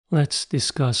Let's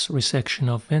discuss resection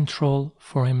of ventral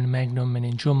foramen magnum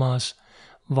meningiomas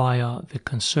via the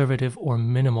conservative or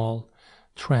minimal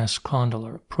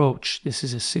transcondylar approach. This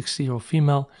is a 60-year-old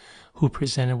female who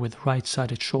presented with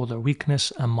right-sided shoulder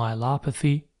weakness and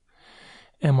myelopathy.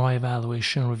 MRI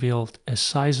evaluation revealed a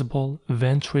sizable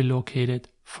ventrally located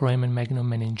foramen magnum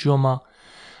meningioma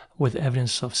with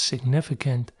evidence of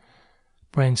significant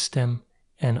brainstem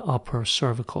and upper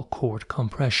cervical cord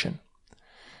compression.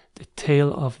 The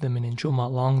tail of the meningioma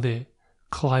along the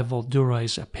clival dura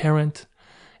is apparent.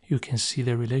 You can see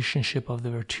the relationship of the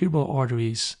vertebral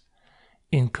arteries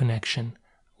in connection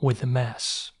with the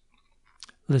mass.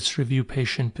 Let's review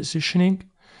patient positioning.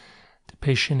 The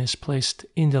patient is placed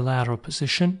in the lateral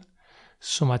position.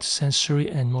 Somatosensory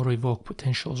and motor evoked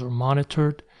potentials are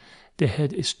monitored. The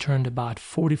head is turned about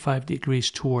 45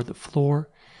 degrees toward the floor,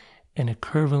 and a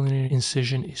curvilinear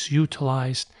incision is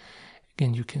utilized.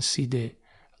 Again, you can see the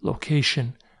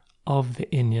location of the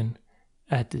inion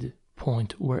at the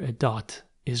point where a dot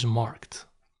is marked.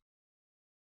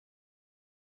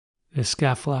 The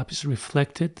scapholap is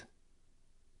reflected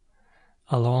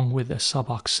along with the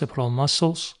suboccipital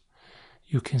muscles.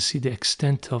 You can see the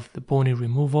extent of the bony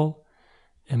removal,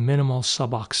 a minimal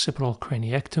suboccipital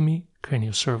craniectomy,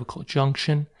 craniocervical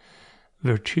junction.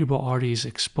 Vertebral artery is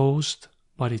exposed,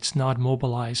 but it's not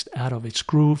mobilized out of its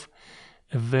groove.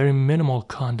 A very minimal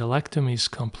condylectomy is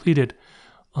completed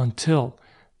until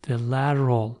the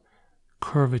lateral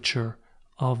curvature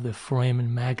of the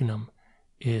foramen magnum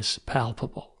is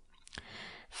palpable.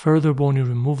 Further bony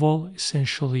removal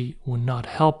essentially would not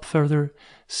help further,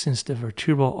 since the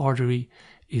vertebral artery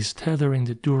is tethering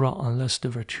the dura unless the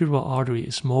vertebral artery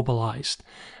is mobilized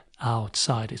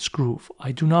outside its groove.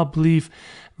 I do not believe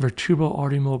vertebral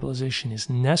artery mobilization is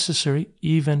necessary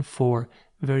even for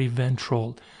very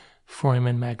ventral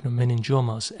foramen magnum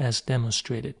meningiomas, as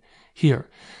demonstrated here.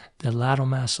 The lateral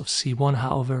mass of C1,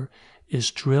 however,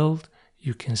 is drilled.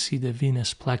 You can see the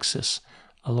venous plexus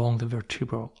along the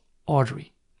vertebral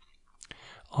artery.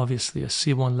 Obviously, a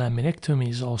C1 laminectomy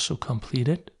is also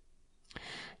completed.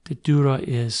 The dura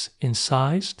is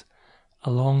incised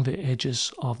along the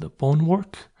edges of the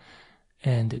bonework,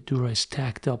 and the dura is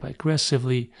tacked up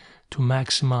aggressively to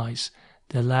maximize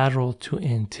the lateral to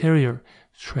anterior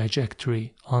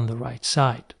trajectory on the right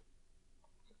side.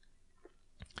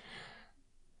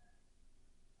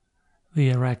 The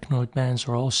arachnoid bands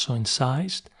are also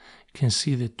incised. You can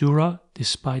see the dura,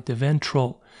 despite the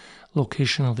ventral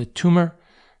location of the tumor.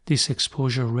 This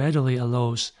exposure readily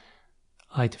allows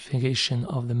identification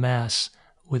of the mass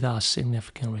without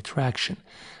significant retraction.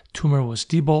 Tumor was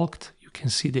debulked. You can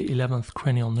see the 11th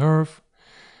cranial nerve.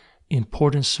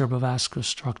 Important cerebrovascular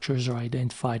structures are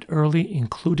identified early,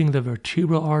 including the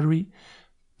vertebral artery,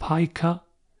 pica,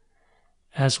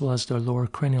 as well as the lower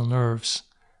cranial nerves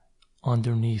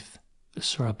underneath the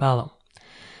cerebellum.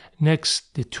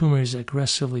 Next, the tumor is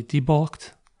aggressively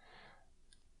debulked.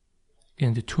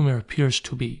 Again, the tumor appears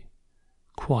to be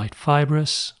quite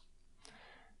fibrous.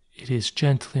 It is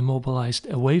gently mobilized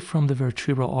away from the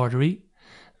vertebral artery.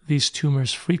 These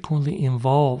tumors frequently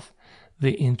involve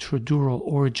the intradural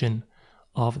origin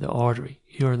of the artery.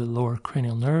 Here are the lower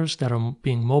cranial nerves that are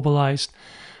being mobilized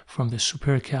from the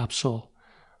superior capsule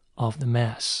of the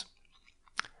mass.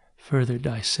 Further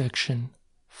dissection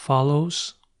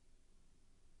follows.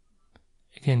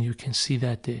 Again, you can see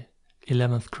that the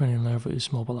 11th cranial nerve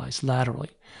is mobilized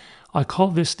laterally. I call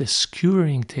this the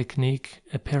skewering technique.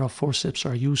 A pair of forceps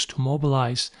are used to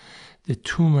mobilize the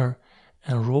tumor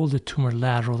and roll the tumor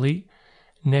laterally.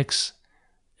 Next,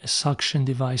 a suction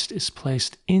device is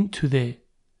placed into the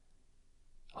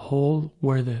hole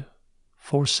where the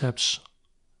forceps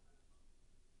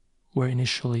were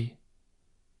initially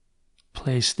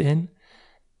placed in.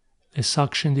 The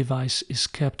suction device is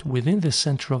kept within the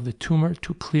center of the tumor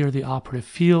to clear the operative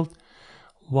field,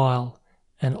 while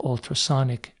an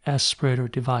ultrasonic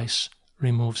aspirator device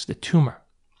removes the tumor.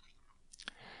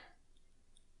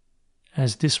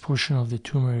 As this portion of the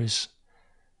tumor is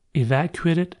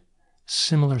evacuated,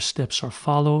 similar steps are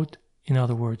followed. In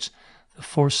other words, the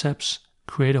forceps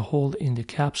create a hole in the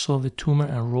capsule of the tumor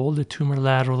and roll the tumor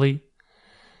laterally.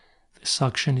 The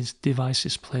suction device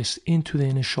is placed into the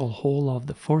initial hole of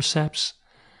the forceps,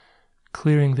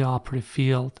 clearing the operative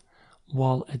field,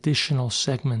 while additional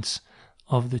segments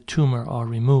of the tumor are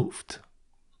removed.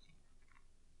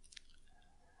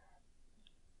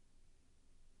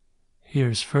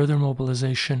 Here's further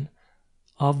mobilization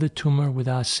of the tumor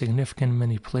without significant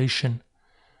manipulation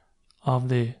of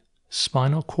the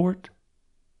spinal cord.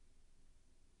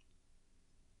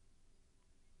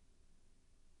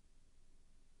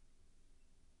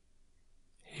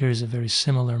 Here's a very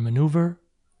similar maneuver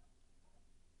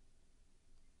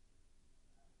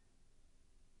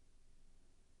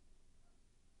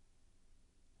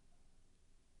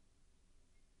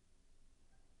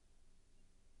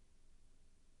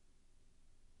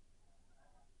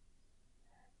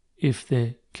If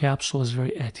the capsule is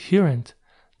very adherent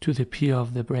to the P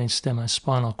of the brainstem and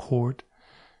spinal cord,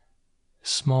 a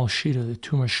small sheet of the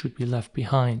tumor should be left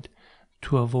behind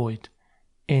to avoid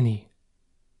any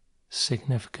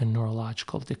significant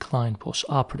neurological decline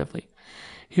postoperatively.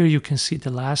 Here you can see the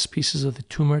last pieces of the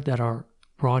tumor that are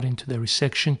brought into the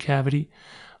resection cavity.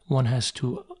 One has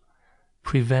to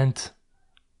prevent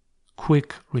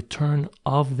quick return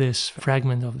of this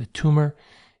fragment of the tumor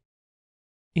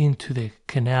into the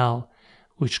canal,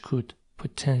 which could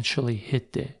potentially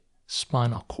hit the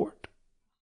spinal cord.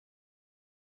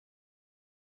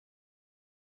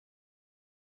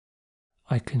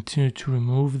 I continue to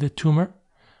remove the tumor.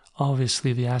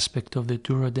 Obviously, the aspect of the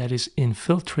dura that is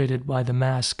infiltrated by the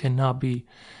mass cannot be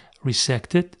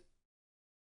resected.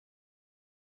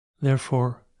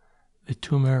 Therefore, the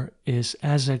tumor is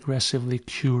as aggressively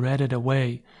curetted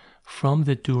away from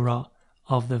the dura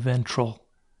of the ventral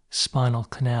spinal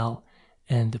canal,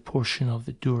 and the portion of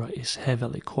the dura is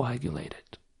heavily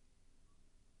coagulated.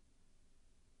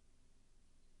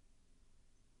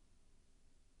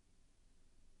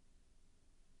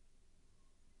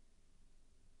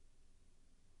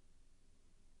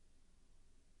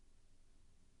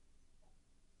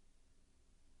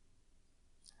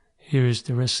 Here is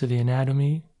the rest of the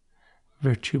anatomy.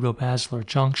 Vertebrobasilar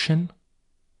junction,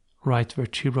 right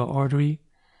vertebral artery,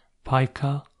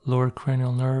 pica, lower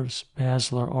cranial nerves,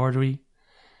 basilar artery,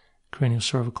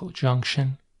 craniocervical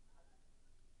junction.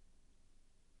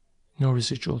 No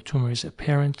residual tumor is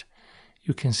apparent.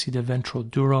 You can see the ventral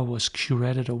dura was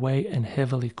curetted away and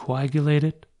heavily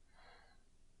coagulated.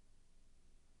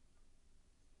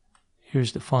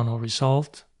 Here's the final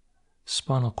result.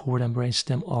 Spinal cord and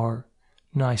brainstem are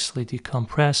nicely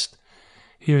decompressed.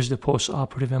 Here's the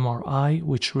post-operative MRI,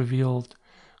 which revealed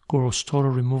gross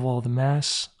total removal of the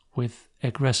mass with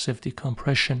aggressive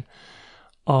decompression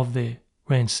of the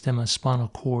brainstem and spinal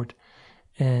cord.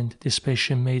 And this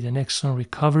patient made an excellent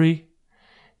recovery,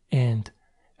 and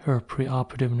her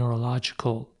preoperative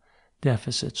neurological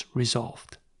deficits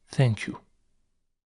resolved. Thank you.